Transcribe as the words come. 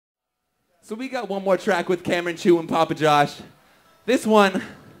So we got one more track with Cameron Chu and Papa Josh. This one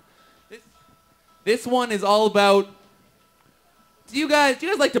is all about, do you guys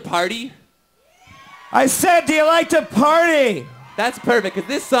like to party? I said, do you like to party? That's perfect, because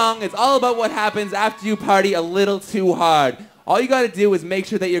this song is all about what happens after you party a little too hard. All you gotta do is make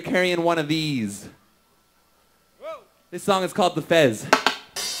sure that you're carrying one of these. Whoa. This song is called The Fez.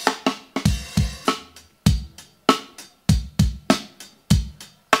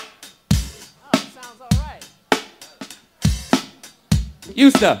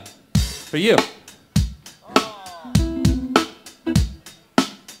 Yusta, for you. Oh.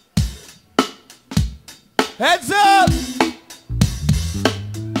 Heads up!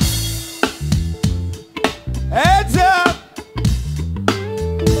 Heads up!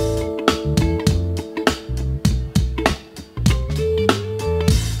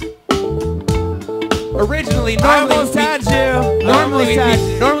 Originally, normally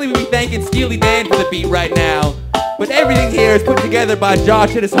we'd be thanking Steely Dan for the beat right now. But everything here is put together by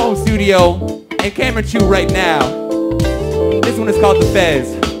Josh at his home studio and Cameron Chu right now. This one is called The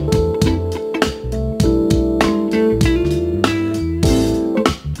Fez.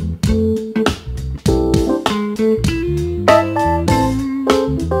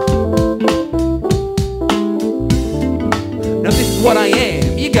 Now this is what I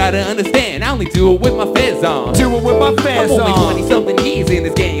am, you gotta understand. I only do it with my fez on. Do it with my fez on. I'm only 20-something years in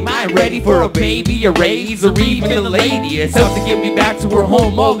this game. I ain't ready for a baby, a raise, or even a lady. It's out to get me back to her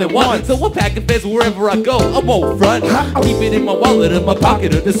home all at once. So I'll pack a fez wherever I go. I won't front. I'll keep it in my wallet, in my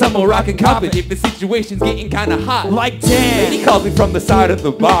pocket, or just somewhere I can cop it if the situation's getting kinda hot. Like Dan. And he calls me from the side of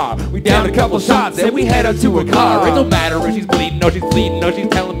the bar. We down a couple shots and we head up to her car. It don't matter if she's bleeding or she's bleeding or she's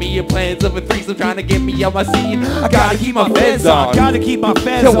telling me her plans of a threesome, trying to get me out my seat. I gotta keep my fez on. Gotta keep my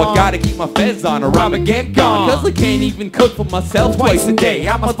fez on. Yo, I gotta keep my fez on or I'ma get gone. Cause I can't even cook for myself twice a day.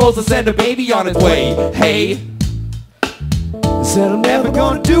 How am I supposed to send a baby on its way? Hey, said I'm never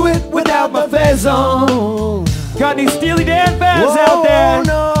gonna do it without my fez on. Got any Steely Dan fans out there?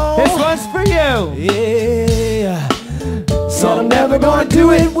 No. This one's for you. Yeah. Said I'm never gonna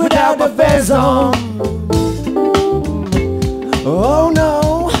do it without my fez on. Oh no.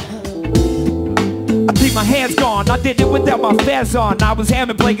 I think my hand's gone, I did it without my fez on. I was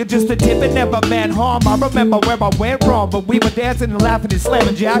hammering blinking just a tip and never meant harm. I remember where I went wrong, but we were dancing and laughing and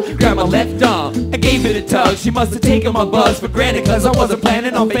slamming Jack. Grabbed my left arm, I gave it a tug. She must have taken my buzz for granted, cause I wasn't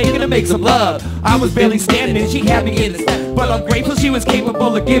planning on faking to make some love. I was barely standing and she had me in the stand, but I'm grateful she was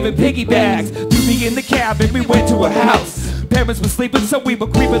capable of giving piggybacks. Threw me in the cab and we went to her house. Parents were sleeping, so we were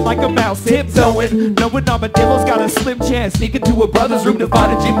creeping like a mouse, tiptoeing, knowing armadillos got a slim chance. Sneak into a brother's room to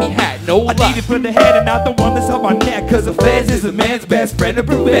find a Jimmy hat. No lie, I needed for the head and not the one that's on my neck, cause the fez is a man's best friend to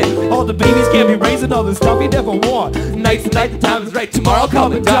prevent all the babies can't be raising all the stuff he never want. Night's the night, the time is right, tomorrow I'll call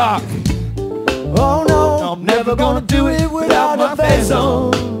the doc. Oh no, I'm never gonna do it without my fez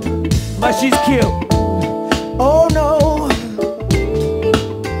on. But she's cute. Oh no,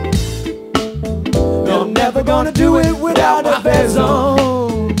 I'm never gonna do it without a fez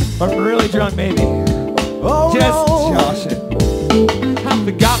on. I'm really drunk, baby. Oh just joshing. I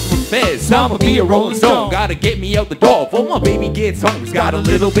forgot my fez, I'ma be a rolling stone. Gotta get me out the door before my baby gets home. She's got a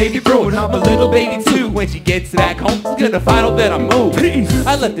little baby bro and I'm a little baby too. When she gets back home, she's gonna find out that I moved.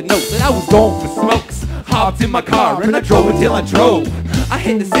 I left a note that I was going for smokes. Hopped in my car and I drove until I drove. I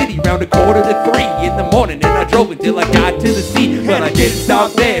hit the city round 2:45 in the morning and I drove until I got to the sea. But I didn't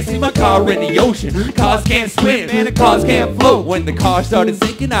stop there, see my car in the ocean. Cars can't swim and the cars can't float. When the car started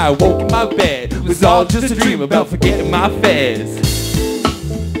sinking, I woke in my bed. It was all just a dream about forgetting my fez.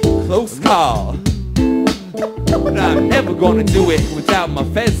 Close call, but I'm never gonna do it without my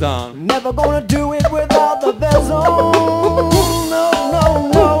fez on. Never gonna do it without the fez on. No, no,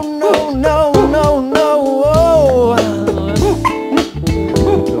 no, no, no, no, no.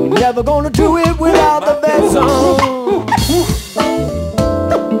 Never gonna do it without the fez on.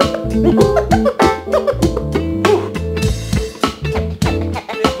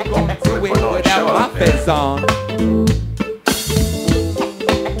 Never gonna do it without my fez on.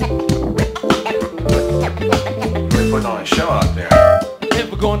 Put on a show out there.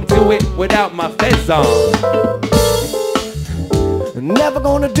 Never gonna do it without my fez on. Never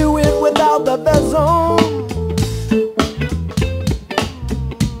gonna do it without the fez on.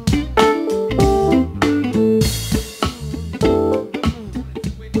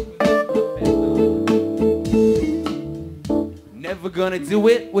 Never gonna do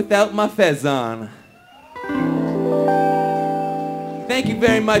it without my fez on. Thank you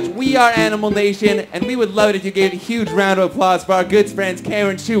very much. We are Animal Nation, and we would love it if you gave a huge round of applause for our good friends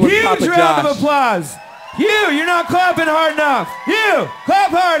Cameron Chu and Papa Josh. Huge round of applause. You, you're not clapping hard enough. You,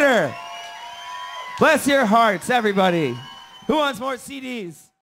 clap harder. Bless your hearts, everybody. Who wants more CDs?